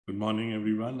morning,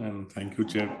 everyone, and thank you,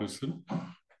 Chairperson.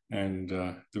 And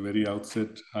at the very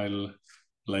outset, I'll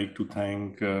like to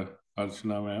thank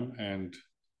Archana ma'am and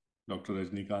Dr.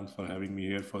 Rajnikant for having me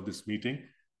here for this meeting.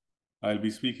 I'll be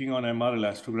speaking on MR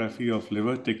elastography of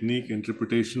liver technique,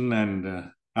 interpretation, and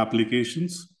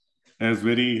applications. As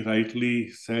very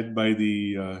rightly said by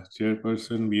the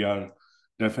Chairperson,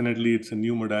 it's a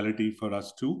new modality for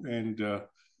us too,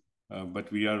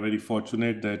 but we are very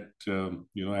fortunate that,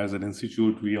 as an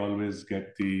institute, we always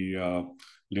get the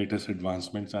latest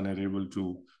advancements and are able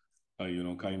to,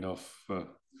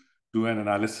 do an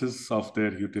analysis of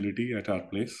their utility at our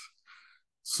place.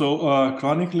 So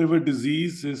chronic liver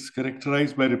disease is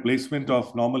characterized by replacement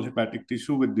of normal hepatic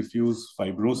tissue with diffuse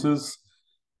fibrosis.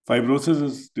 Fibrosis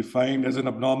is defined as an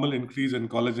abnormal increase in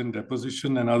collagen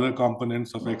deposition and other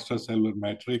components of extracellular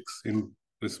matrix in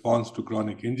response to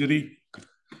chronic injury.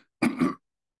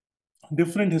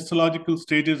 Different histological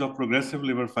stages of progressive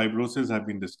liver fibrosis have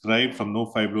been described, from no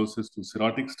fibrosis to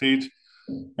cirrhotic stage.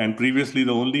 And previously,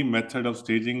 the only method of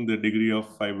staging the degree of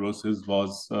fibrosis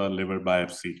was liver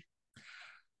biopsy.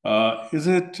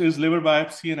 Is liver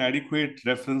biopsy an adequate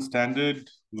reference standard?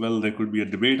 Well, there could be a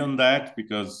debate on that,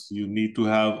 because you need to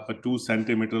have a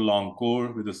 2-centimeter long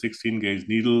core with a 16-gauge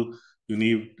needle. You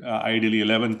need ideally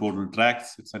 11 portal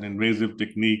tracts. It's an invasive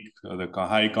technique, the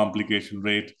high complication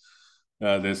rate.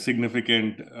 There's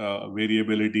significant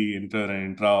variability inter and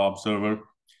intra-observer.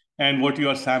 And what you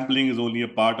are sampling is only a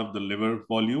part of the liver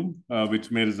volume, which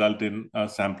may result in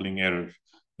sampling error.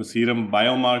 The serum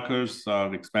biomarkers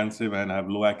are expensive and have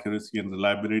low accuracy and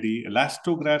reliability.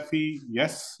 Elastography,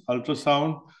 yes.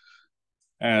 Ultrasound,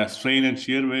 strain and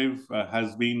shear wave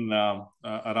has been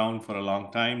around for a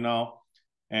long time now.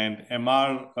 And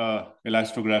MR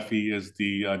elastography is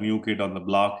the new kid on the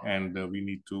block, and we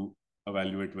need to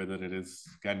evaluate whether it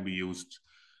can be used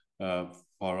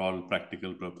for all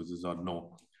practical purposes or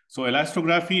no. So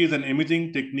elastography is an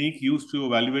imaging technique used to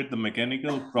evaluate the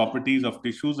mechanical properties of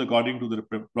tissues according to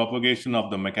the propagation of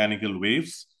the mechanical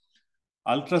waves.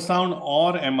 Ultrasound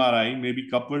or MRI may be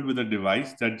coupled with a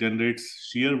device that generates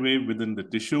shear wave within the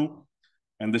tissue,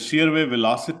 and the shear wave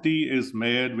velocity is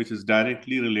measured, which is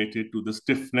directly related to the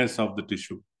stiffness of the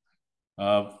tissue.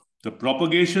 The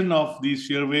propagation of these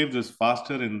shear waves is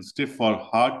faster in stiff or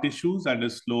hard tissues and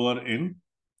is slower in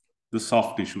the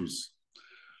soft tissues.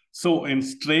 So in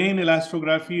strain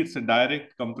elastography, it's a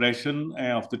direct compression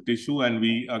of the tissue, and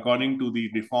we, according to the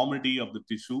deformity of the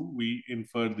tissue, we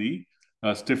infer the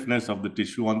stiffness of the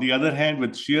tissue. On the other hand,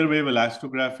 with shear wave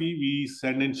elastography, we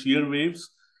send in shear waves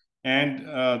and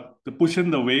to push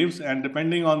in the waves, and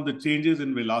depending on the changes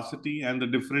in velocity and the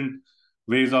different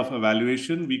ways of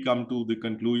evaluation, we come to the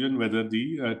conclusion whether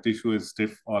the tissue is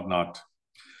stiff or not.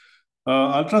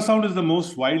 Ultrasound is the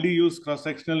most widely used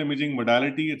cross-sectional imaging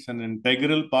modality. It's an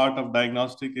integral part of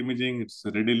diagnostic imaging. It's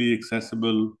readily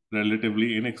accessible,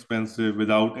 relatively inexpensive,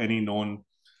 without any known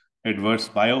adverse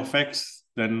bioeffects.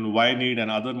 Then why need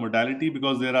another modality?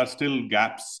 Because there are still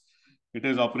gaps. It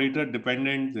is operator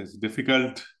dependent. It's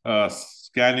difficult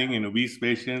scanning in obese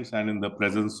patients and in the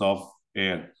presence of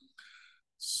air.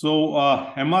 So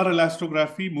MR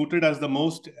elastography mooted as the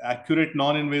most accurate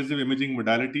non-invasive imaging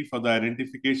modality for the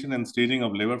identification and staging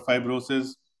of liver fibrosis.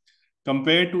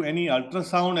 Compared to any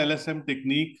ultrasound LSM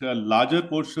technique, larger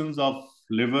portions of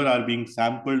liver are being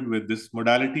sampled with this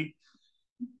modality.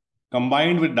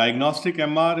 Combined with diagnostic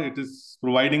MR, it is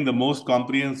providing the most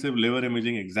comprehensive liver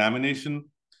imaging examination.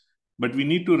 But we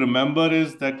need to remember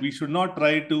is that we should not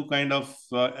try to kind of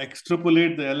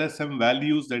extrapolate the LSM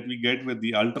values that we get with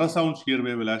the ultrasound shear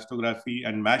wave elastography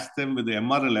and match them with the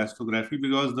MR elastography,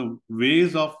 because the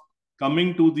ways of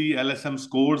coming to the LSM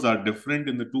scores are different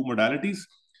in the two modalities.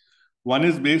 One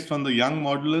is based on the Young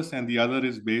modulus and the other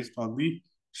is based on the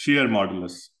shear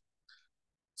modulus.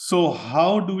 So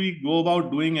how do we go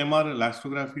about doing MR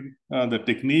elastography? The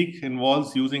technique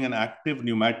involves using an active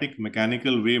pneumatic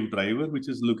mechanical wave driver, which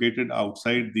is located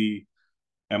outside the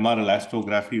MR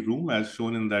elastography room, as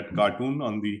shown in that cartoon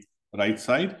on the right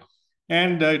side.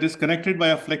 And it is connected by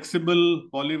a flexible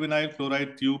polyvinyl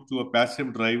chloride tube to a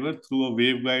passive driver through a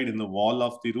waveguide in the wall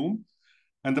of the room.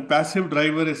 And the passive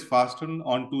driver is fastened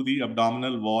onto the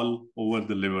abdominal wall over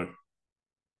the liver.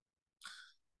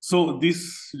 So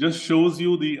this just shows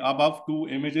you the above two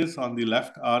images. On the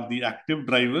left are the active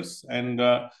drivers, and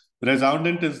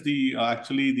Resoundant is the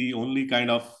actually the only kind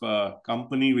of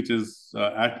company which is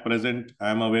at present,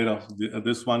 I am aware of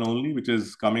this one only, which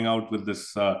is coming out with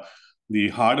this the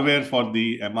hardware for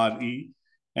the MRE.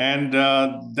 And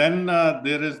then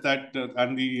there is that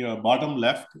on the bottom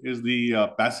left is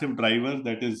the passive driver,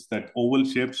 that is that oval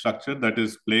shaped structure that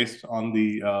is placed on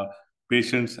the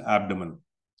patient's abdomen.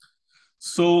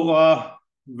 So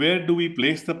where do we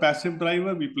place the passive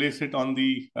driver? We place it on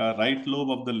the right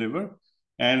lobe of the liver.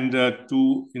 And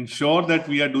to ensure that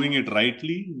we are doing it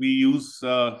rightly, we use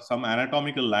some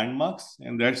anatomical landmarks,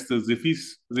 and that's the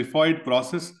xiphoid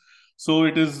process. So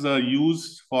it is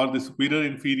used for the superior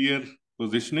inferior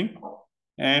positioning.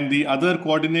 And the other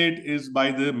coordinate is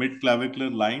by the mid-clavicular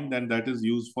line, and that is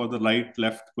used for the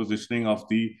right-left positioning of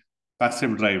the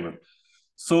passive driver.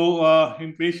 So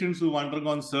in patients who've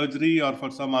undergone surgery or for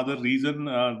some other reason,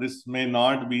 this may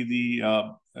not be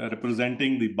the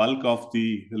representing the bulk of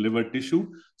the liver tissue.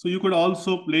 So you could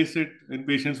also place it in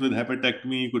patients with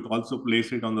hepatectomy. You could also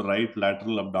place it on the right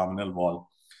lateral abdominal wall.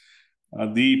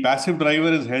 The passive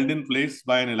driver is held in place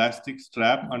by an elastic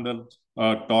strap under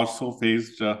a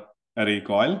torso-phased array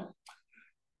coil.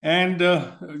 And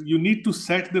you need to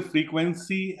set the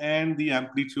frequency and the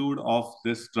amplitude of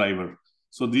this driver.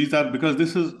 So these are, because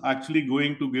this is actually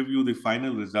going to give you the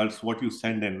final results, what you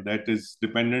send in. That is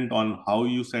dependent on how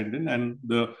you send in and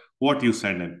what you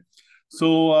send in.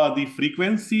 So the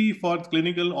frequency for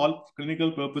all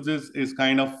clinical purposes is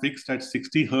kind of fixed at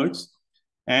 60 hertz.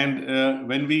 And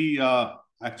when we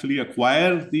actually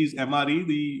acquire these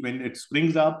MRE, when it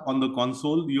springs up on the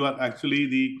console, you are actually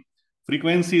the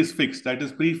frequency is fixed, that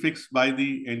is prefixed by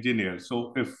the engineer.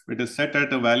 So if it is set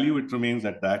at a value, it remains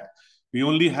at that. We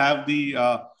only have we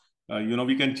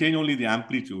can change only the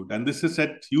amplitude. And this is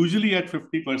set usually at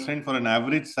 50% for an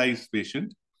average size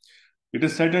patient. It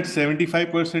is set at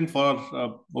 75%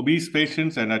 for obese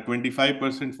patients and at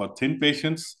 25% for thin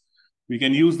patients. We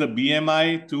can use the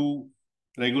BMI to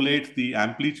regulate the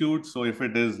amplitude. So if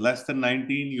it is less than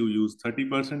 19, you use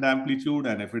 30% amplitude.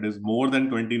 And if it is more than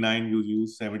 29, you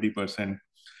use 70%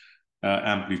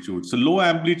 amplitude. So low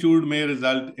amplitude may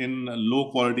result in low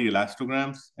quality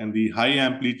elastograms, and the high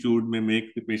amplitude may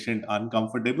make the patient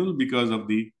uncomfortable because of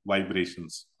the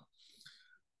vibrations.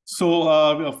 So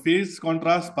a phase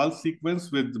contrast pulse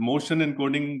sequence with motion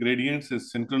encoding gradients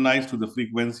is synchronized to the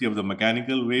frequency of the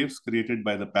mechanical waves created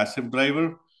by the passive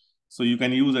driver. So you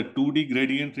can use a 2D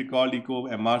gradient recall echo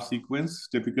MR sequence,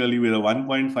 typically with a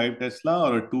 1.5 Tesla,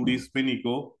 or a 2D spin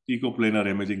echo ecoplanar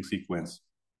imaging sequence.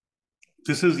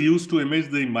 This is used to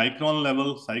image the micron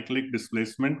level cyclic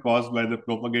displacement caused by the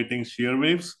propagating shear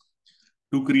waves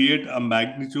to create a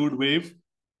magnitude wave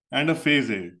and a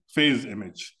phase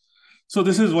image. So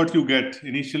this is what you get.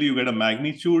 Initially, you get a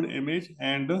magnitude image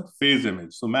and a phase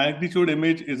image. So magnitude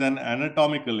image is an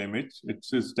anatomical image. It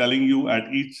is telling you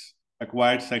at each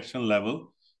acquired section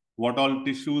level what all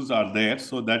tissues are there.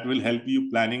 So that will help you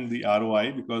planning the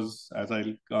ROI, because as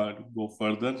I'll go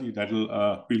further,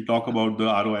 we'll talk about the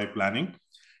ROI planning.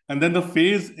 And then the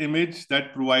phase image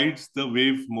that provides the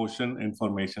wave motion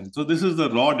information. So this is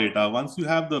the raw data. Once you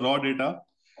have the raw data,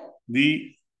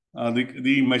 the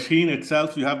machine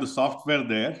itself, you have the software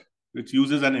there, which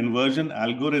uses an inversion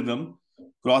algorithm,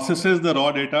 processes the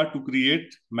raw data to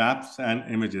create maps and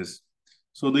images.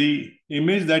 So the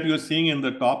image that you're seeing in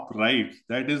the top right,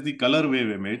 that is the color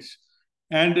wave image,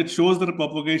 and it shows the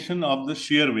propagation of the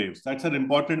shear waves. That's an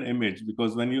important image,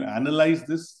 because when you analyze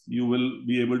this, you will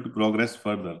be able to progress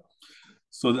further.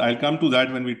 So I'll come to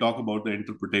that when we talk about the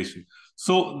interpretation.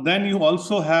 So then you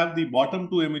also have the bottom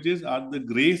two images are the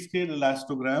grayscale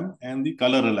elastogram and the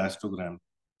color elastogram.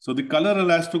 So the color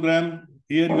elastogram,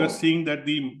 here you are seeing that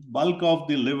the bulk of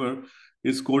the liver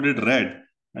is coded red.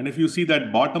 And if you see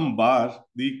that bottom bar,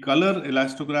 the color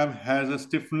elastogram has a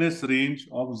stiffness range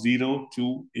of 0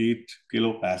 to 8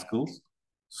 kilopascals.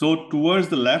 So towards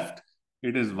the left,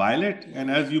 it is violet.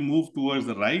 And as you move towards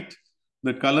the right,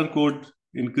 the color code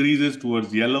increases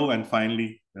towards yellow and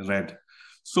finally red.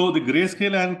 So the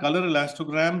grayscale and color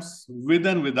elastograms with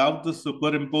and without the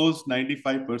superimposed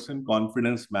 95%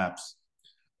 confidence maps.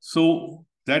 So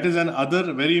that is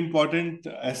another very important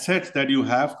asset that you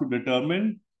have to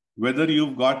determine whether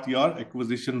you've got your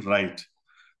acquisition right.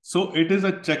 So it is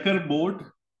a checkerboard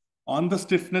on the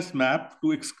stiffness map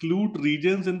to exclude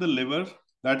regions in the liver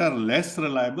that are less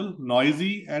reliable,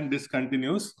 noisy, and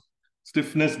discontinuous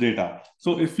stiffness data.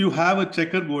 So if you have a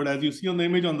checkerboard, as you see on the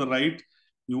image on the right,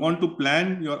 you want to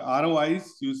plan your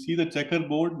ROIs. You see the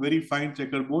checkerboard, very fine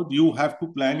checkerboard. You have to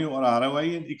plan your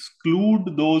ROI and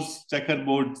exclude those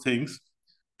checkerboard things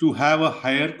to have a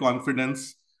higher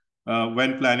confidence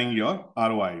when planning your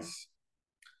ROIs.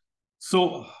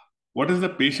 So what is the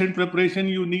patient preparation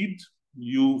you need?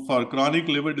 For chronic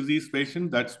liver disease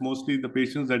patients, that's mostly the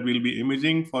patients that will be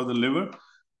imaging for the liver.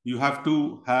 You have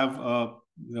to have a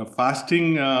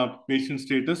fasting patient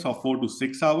status of 4 to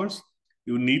 6 hours.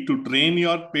 You need to train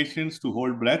your patients to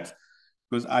hold breath,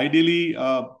 because ideally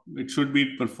it should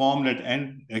be performed at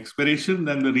end expiration.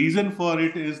 Then the reason for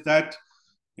it is that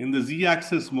In the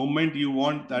z-axis movement, you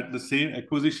want that the same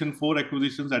acquisition, 4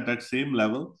 acquisitions at that same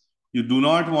level. You do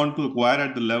not want to acquire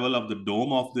at the level of the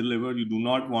dome of the liver. You do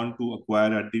not want to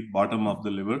acquire at the bottom of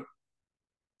the liver.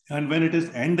 And when it is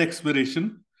end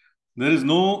expiration, there is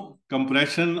no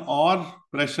compression or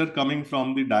pressure coming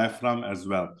from the diaphragm as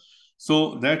well.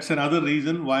 So that's another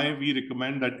reason why we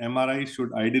recommend that MRI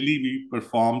should ideally be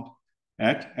performed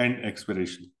at end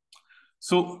expiration.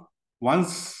 So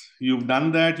once you've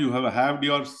done that, you have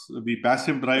the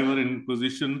passive driver in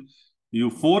position.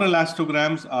 4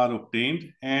 elastograms are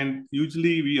obtained, and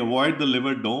usually we avoid the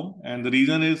liver dome, and the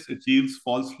reason is it yields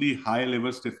falsely high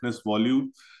liver stiffness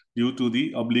volume due to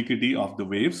the obliquity of the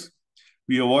waves.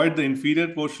 We avoid the inferior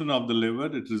portion of the liver.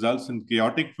 It results in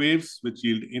chaotic waves which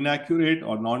yield inaccurate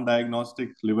or non-diagnostic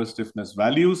liver stiffness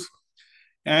values.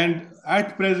 And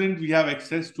at present, we have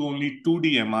access to only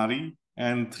 2D MRE,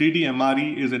 and 3D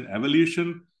MRE is an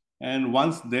evolution. And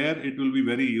once there, it will be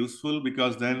very useful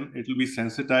because then it will be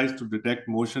sensitized to detect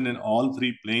motion in all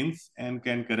 3 planes and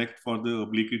can correct for the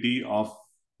obliquity of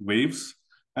waves.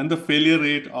 And the failure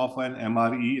rate of an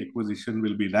MRE acquisition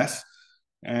will be less.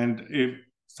 And if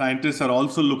scientists are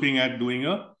also looking at doing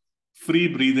a free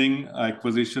breathing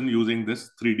acquisition using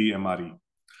this 3D MRE.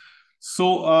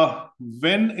 So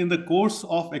when in the course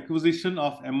of acquisition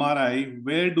of MRI,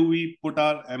 where do we put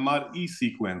our MRE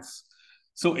sequence?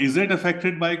 So is it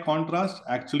affected by contrast?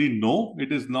 Actually, no,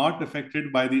 it is not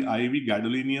affected by the IV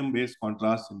gadolinium-based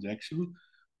contrast injection.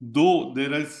 Though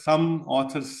there is some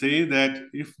authors say that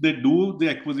if they do the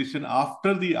acquisition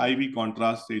after the IV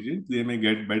contrast agent, they may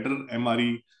get better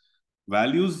MRE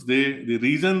values. The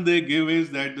reason they give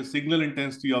is that the signal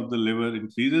intensity of the liver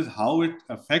increases. How it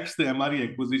affects the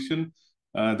MRE acquisition,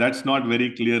 that's not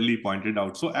very clearly pointed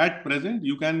out. So at present,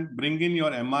 you can bring in your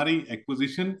MRE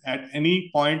acquisition at any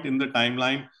point in the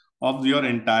timeline of your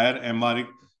entire MRE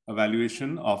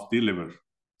evaluation of the liver.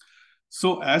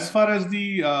 So as far as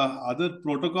the other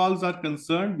protocols are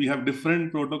concerned, we have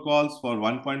different protocols for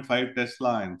 1.5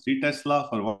 Tesla and 3 Tesla.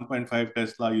 For 1.5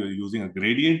 Tesla, you're using a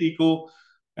gradient echo.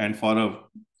 And for a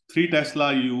 3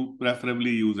 Tesla, you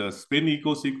preferably use a spin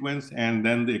echo sequence. And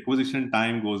then the acquisition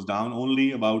time goes down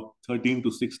only about 13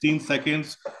 to 16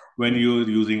 seconds when you're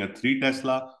using a 3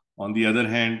 Tesla. On the other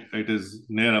hand, it is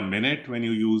near a minute when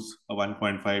you use a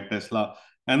 1.5 Tesla.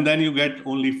 And then you get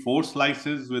only 4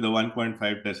 slices with a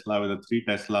 1.5 Tesla. With a 3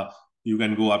 Tesla, you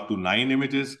can go up to 9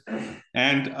 images.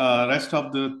 And rest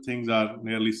of the things are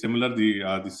nearly similar.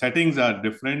 The settings are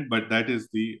different, but that is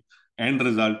the end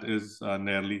result is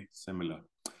nearly similar.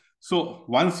 So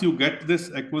once you get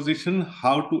this acquisition,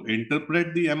 how to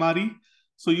interpret the MRE?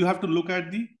 So you have to look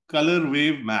at the color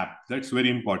wave map. That's very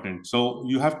important. So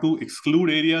you have to exclude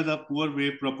areas of poor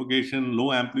wave propagation,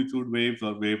 low amplitude waves,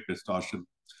 or wave distortion.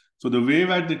 So the wave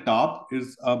at the top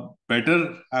is a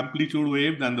better amplitude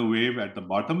wave than the wave at the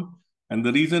bottom. And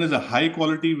the reason is a high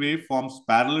quality wave forms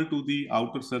parallel to the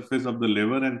outer surface of the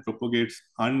liver and propagates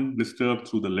undisturbed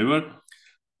through the liver.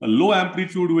 Low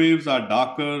amplitude waves are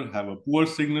darker, have a poor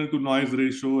signal to noise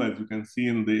ratio, as you can see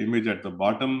in the image at the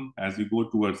bottom. As you go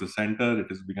towards the center, it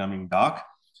is becoming dark.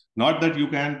 Not that you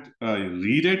can't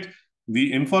read it.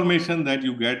 The information that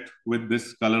you get with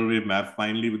this color wave map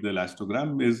finally with the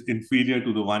elastogram is inferior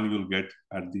to the one you'll get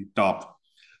at the top.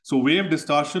 So wave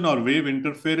distortion or wave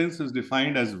interference is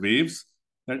defined as waves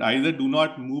that either do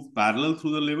not move parallel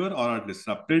through the liver or are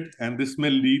disrupted, and this may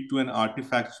lead to an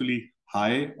artifactually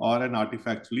high or an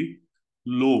artifactually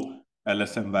low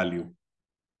LSM value.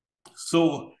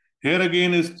 So here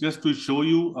again is just to show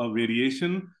you a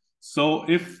variation. So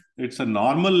if it's a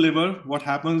normal liver, what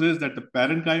happens is that the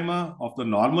parenchyma of the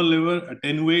normal liver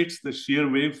attenuates the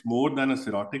shear waves more than a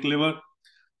cirrhotic liver.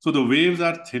 So the waves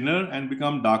are thinner and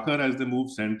become darker as they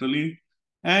move centrally.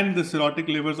 And the cirrhotic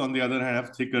livers, on the other hand,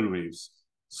 have thicker waves.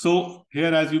 So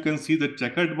here, as you can see, the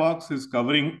checkered box is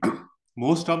covering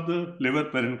most of the liver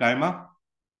parenchyma.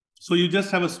 So you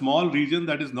just have a small region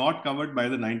that is not covered by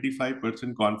the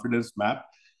 95% confidence map.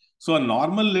 So a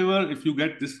normal liver, if you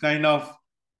get this kind of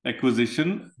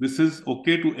acquisition, this is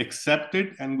okay to accept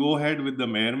it and go ahead with the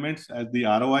measurements as the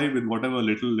ROI with whatever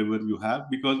little liver you have,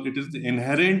 because it is the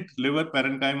inherent liver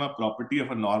parenchyma property of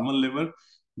a normal liver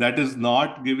that is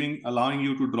not allowing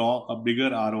you to draw a bigger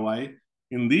ROI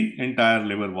in the entire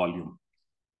liver volume.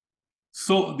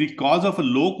 So the cause of a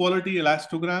low quality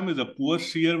elastogram is a poor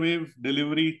shear wave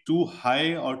delivery, too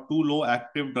high or too low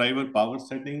active driver power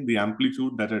setting, the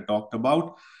amplitude that I talked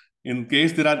about. In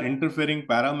case there are interfering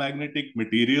paramagnetic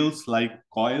materials like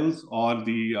coils or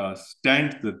the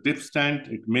stent, the tip stent,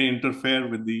 it may interfere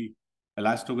with the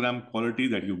elastogram quality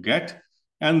that you get.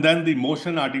 And then the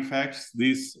motion artifacts,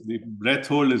 the breath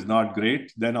hold is not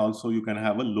great, then also you can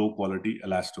have a low quality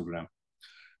elastogram.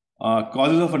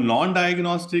 Causes of a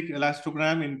non-diagnostic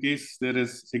elastogram: in case there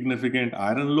is significant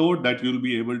iron load, that you'll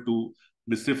be able to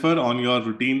decipher on your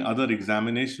routine other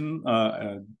examination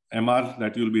MR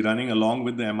that you'll be running along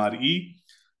with the MRE.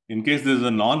 In case there's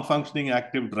a non-functioning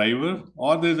active driver,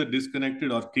 or there's a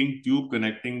disconnected or kink tube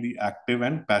connecting the active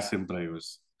and passive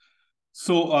drivers.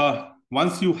 So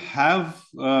once you have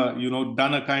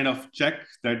done a kind of check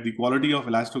that the quality of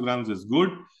elastograms is good,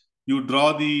 you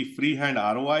draw the freehand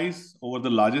ROIs over the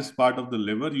largest part of the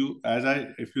liver.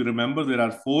 If you remember, there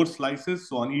are 4 slices.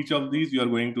 So on each of these, you are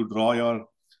going to draw your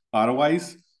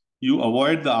ROIs. You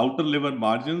avoid the outer liver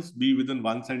margins, be within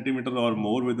 1 centimeter or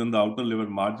more within the outer liver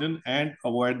margin, and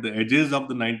avoid the edges of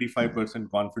the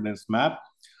 95% confidence map.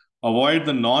 Avoid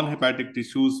the non-hepatic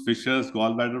tissues, fissures,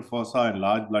 gallbladder fossa, and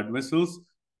large blood vessels.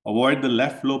 Avoid the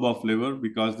left lobe of liver,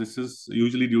 because this is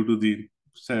usually due to the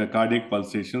cardiac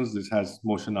pulsations. This has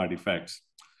motion artifacts.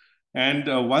 And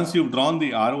once you've drawn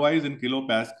the ROIs in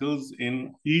kilopascals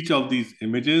in each of these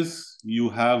images, you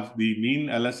have the mean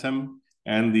LSM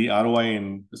and the ROI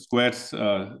in squares,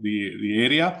 the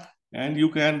area. And you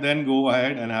can then go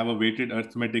ahead and have a weighted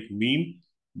arithmetic mean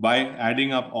by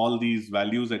adding up all these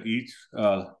values at each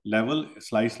level,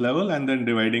 slice level, and then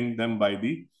dividing them by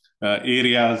the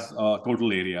areas,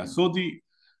 total area. So the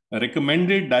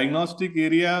recommended diagnostic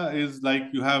area is like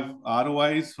you have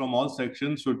ROIs from all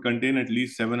sections should contain at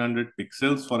least 700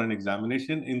 pixels for an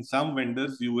examination. In some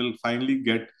vendors, you will finally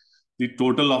get the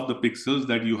total of the pixels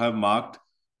that you have marked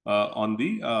on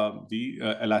the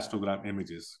elastogram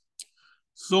images.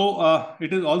 So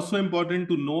it is also important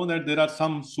to know that there are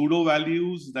some pseudo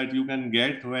values that you can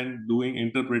get when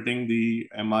interpreting the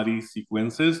MRE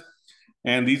sequences.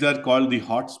 And these are called the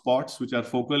hot spots, which are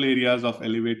focal areas of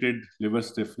elevated liver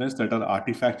stiffness that are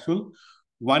artifactual.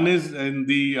 One is in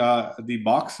the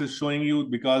box is showing you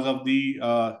because of the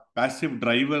passive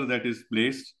driver that is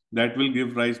placed, that will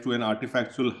give rise to an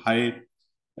artifactual high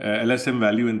LSM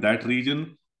value in that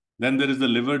region. Then there is the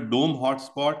liver dome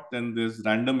hotspot. Then there's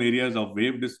random areas of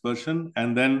wave dispersion.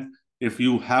 And then if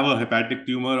you have a hepatic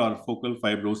tumor or focal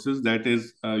fibrosis, that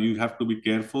is, you have to be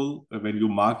careful when you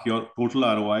mark your total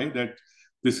ROI that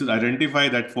this is identify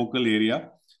that focal area.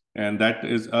 And that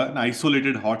is an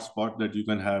isolated hotspot that you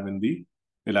can have in the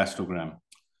elastogram.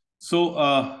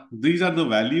 So these are the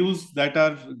values that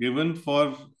are given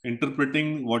for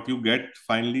interpreting what you get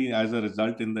finally as a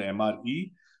result in the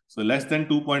MRE. So less than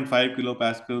 2.5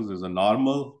 kilopascals is a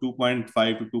normal,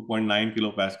 2.5 to 2.9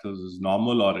 kilopascals is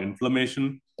normal or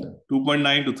inflammation,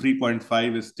 2.9 to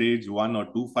 3.5 is stage 1 or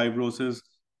 2 fibrosis,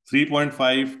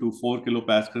 3.5 to 4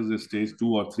 kilopascals is stage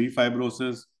 2 or 3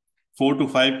 fibrosis, 4 to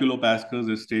 5 kilopascals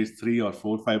is stage 3 or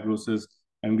 4 fibrosis,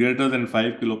 and greater than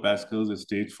 5 kilopascals is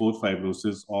stage 4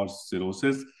 fibrosis or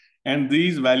cirrhosis. And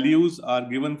these values are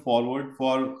given forward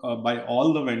for by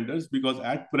all the vendors, because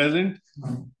at present,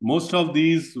 most of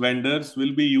these vendors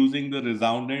will be using the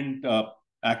resoundant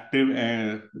active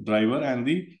driver and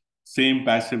the same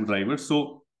passive driver.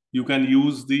 So you can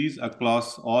use these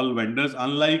across all vendors,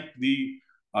 unlike the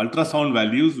ultrasound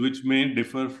values, which may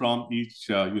differ from each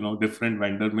different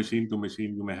vendor. Machine to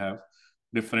machine, you may have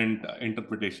different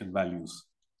interpretation values.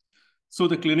 So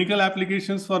the clinical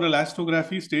applications for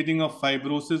elastography: staging of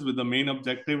fibrosis with the main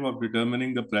objective of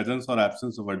determining the presence or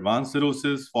absence of advanced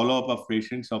cirrhosis, follow-up of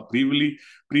patients of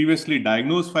previously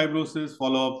diagnosed fibrosis,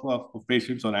 follow-up of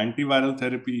patients on antiviral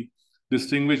therapy,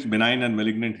 distinguish benign and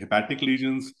malignant hepatic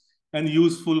lesions, and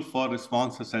useful for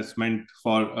response assessment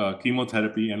for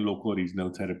chemotherapy and loco-regional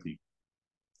therapy.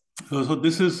 So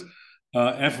this is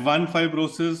F1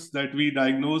 fibrosis that we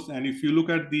diagnosed. And if you look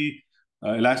at the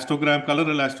color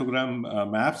elastogram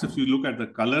maps, if you look at the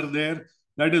color there,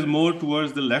 that is more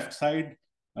towards the left side.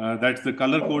 That's the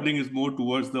color coding is more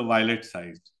towards the violet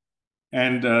side.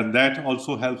 And that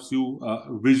also helps you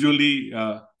visually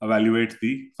evaluate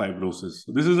the fibrosis.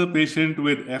 So this is a patient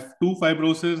with F2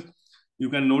 fibrosis. You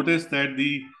can notice that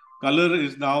the color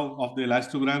is now of the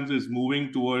elastograms is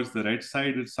moving towards the red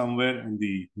side. It's somewhere in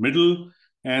the middle.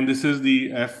 And this is the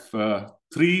F3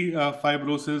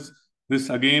 fibrosis. This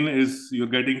again is you're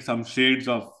getting some shades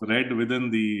of red within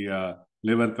the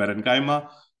liver parenchyma.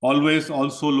 Always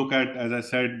also look at, as I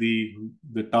said, the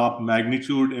top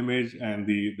magnitude image and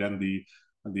then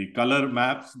the color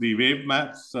maps, the wave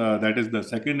maps. That is the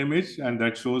second image, and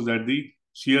that shows that the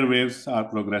shear waves are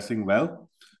progressing well.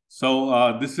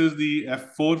 So this is the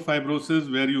F4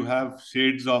 fibrosis, where you have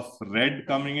shades of red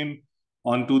coming in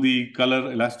onto the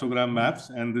color elastogram maps,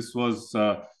 and this was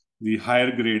the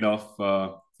higher grade of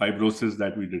fibrosis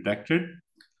that we detected.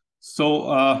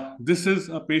 So this is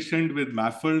a patient with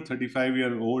MAFL,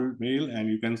 35-year-old male, and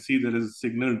you can see there is a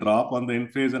signal drop on the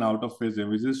in-phase and out-of-phase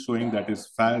images showing that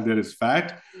there is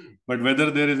fat, but whether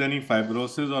there is any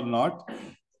fibrosis or not,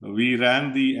 we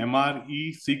ran the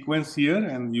MRE sequence here,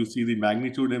 and you see the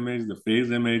magnitude image, the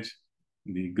phase image,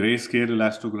 the grayscale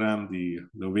elastogram,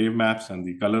 the wave maps, and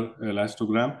the color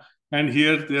elastogram. And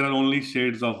here there are only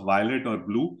shades of violet or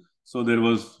blue. So there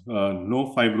was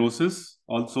no fibrosis.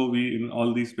 Also, in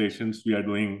all these patients, we are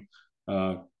doing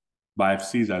uh,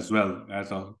 biopsies as well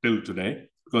as of till today,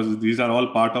 because these are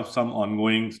all part of some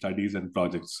ongoing studies and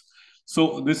projects.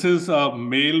 So this is a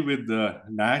male with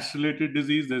NASH-related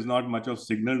disease. There's not much of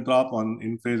signal drop on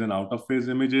in-phase and out-of-phase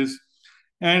images.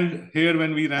 And here,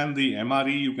 when we ran the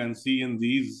MRE, you can see in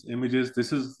these images,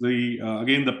 this is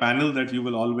again the panel that you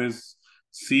will always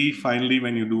see finally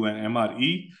when you do an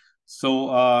MRE.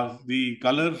 So the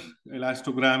color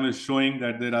elastogram is showing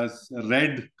that there is a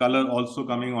red color also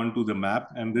coming onto the map,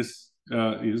 and this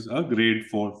is a grade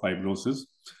 4 fibrosis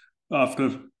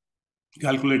after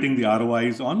calculating the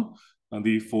ROIs on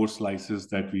the 4 slices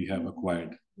that we have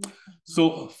acquired.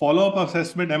 So follow-up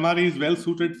assessment, MRE is well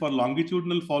suited for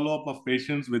longitudinal follow-up of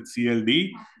patients with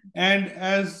CLD. And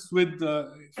as with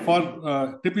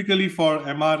typically for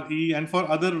MRE and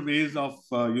for other ways of,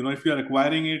 if you are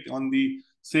acquiring it on the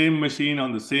same machine,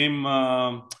 on the same,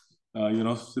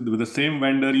 with the same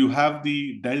vendor, you have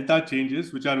the delta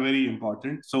changes, which are very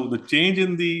important. So the change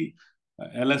in the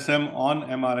LSM on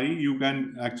MRI, you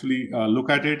can actually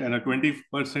look at it, and a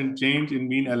 20% change in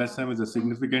mean LSM is a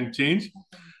significant change.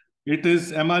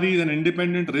 MRE is an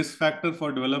independent risk factor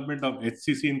for development of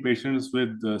HCC in patients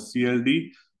with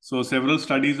CLD. So several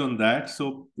studies on that.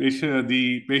 So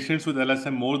the patients with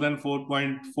LSM more than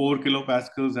 4.4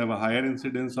 kilopascals have a higher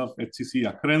incidence of HCC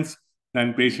occurrence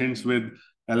than patients with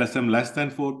LSM less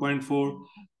than 4.4.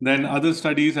 Then other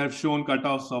studies have shown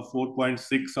cutoffs of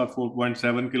 4.6 or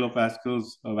 4.7 kilopascals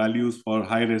values for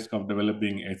high risk of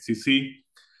developing HCC.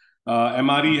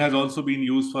 MRE has also been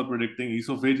used for predicting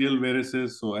esophageal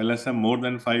varices. So LSM more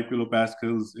than 5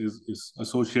 kilopascals is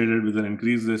associated with an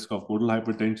increased risk of portal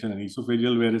hypertension and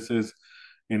esophageal varices.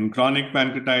 In chronic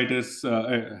pancreatitis,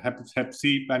 Hep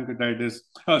C pancreatitis,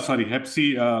 Hep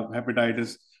C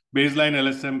hepatitis, baseline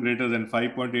LSM greater than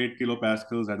 5.8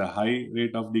 kilopascals had a high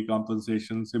rate of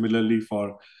decompensation. Similarly,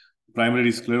 for primary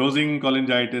sclerosing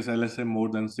cholangitis, LSM more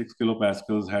than 6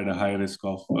 kilopascals had a high risk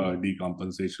of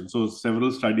decompensation. So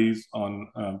several studies on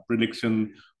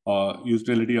prediction or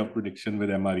utility of prediction with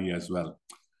MRE as well.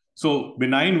 So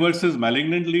benign versus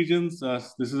malignant lesions.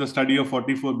 This is a study of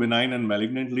 44 benign and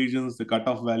malignant lesions. The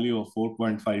cutoff value of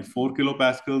 4.54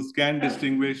 kilopascals can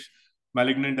distinguish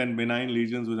malignant and benign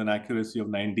lesions with an accuracy of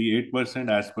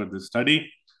 98% as per this study.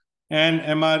 And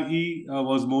MRE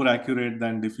was more accurate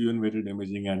than diffusion-weighted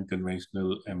imaging and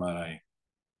conventional MRI.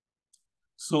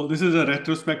 So this is a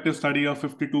retrospective study of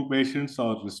 52 patients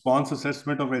or response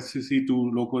assessment of HCC to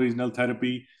locoregional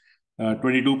therapy.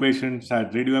 22 patients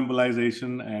had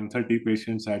radioembolization and 30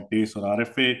 patients had TACE or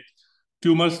RFA.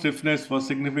 Tumor stiffness was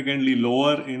significantly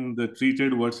lower in the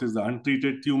treated versus the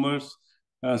untreated tumors.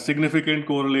 Significant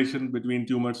correlation between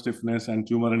tumor stiffness and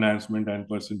tumor enhancement and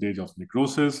percentage of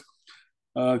necrosis.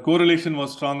 Correlation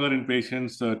was stronger in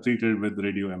patients treated with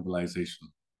radioembolization.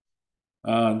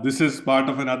 This is part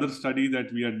of another study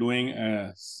that we are doing,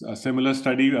 a similar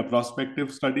study, a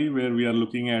prospective study, where we are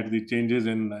looking at the changes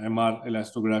in MR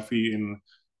elastography in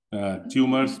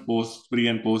tumors pre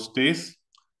and post TACE.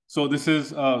 So this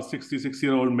is a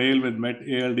 66-year-old male with MET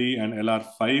ALD and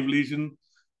LR5 lesion.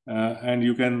 And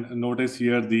you can notice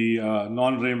here the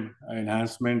non-rim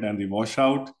enhancement and the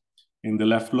washout in the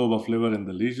left lobe of liver in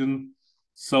the lesion.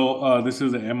 So this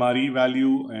is the MRE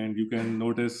value, and you can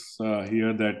notice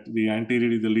here that the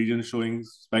anteriorly the lesion showing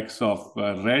specks of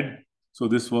red. So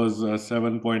this was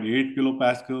 7.8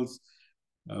 kilopascals.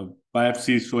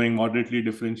 Biopsy showing moderately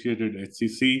differentiated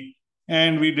HCC.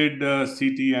 And we did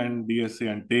CT and DSA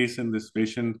and TACE in this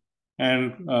patient.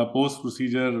 And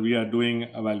post-procedure, we are doing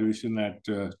evaluation at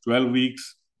 12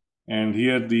 weeks. And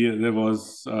here there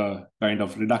was kind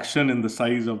of reduction in the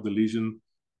size of the lesion.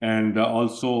 And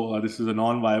also, this is a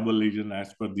non-viable lesion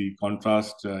as per the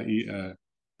contrast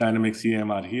dynamic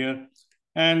CMR here.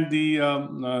 And the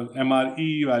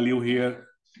MRE value here,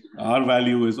 our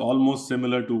value is almost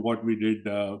similar to what we did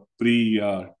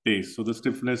pre-TACE. So the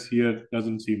stiffness here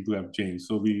doesn't seem to have changed.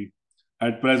 So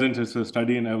at present, it's a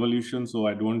study in evolution, so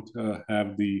I don't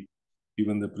have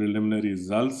even the preliminary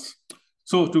results.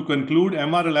 So to conclude,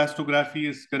 MR elastography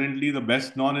is currently the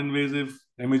best non-invasive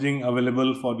imaging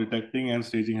available for detecting and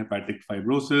staging hepatic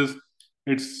fibrosis.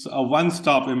 It's a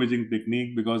one-stop imaging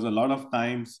technique because a lot of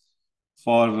times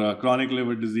for chronic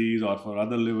liver disease or for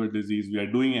other liver disease, we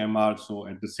are doing MR. So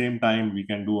at the same time, we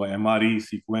can do a MRE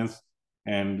sequence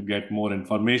and get more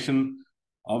information.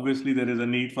 Obviously, there is a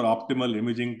need for optimal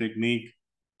imaging technique,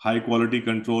 high quality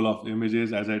control of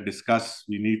images. As I discussed,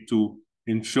 we need to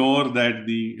ensure that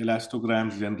the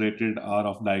elastograms generated are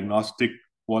of diagnostic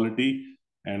quality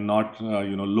and not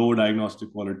low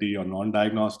diagnostic quality or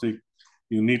non-diagnostic.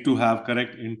 You need to have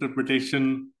correct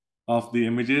interpretation of the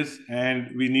images,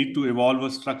 and we need to evolve a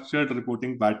structured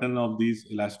reporting pattern of these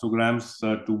elastograms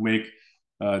to make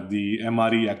the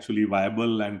MRE actually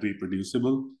viable and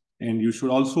reproducible. And you should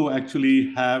also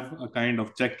actually have a kind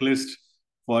of checklist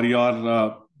for your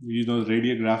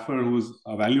radiographer who's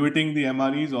evaluating the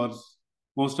MREs, or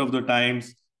most of the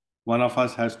times one of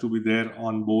us has to be there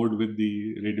on board with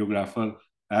the radiographer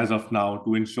as of now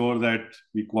to ensure that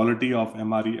the quality of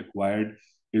MRE acquired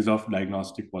is of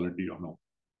diagnostic quality or no.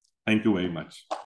 Thank you very much.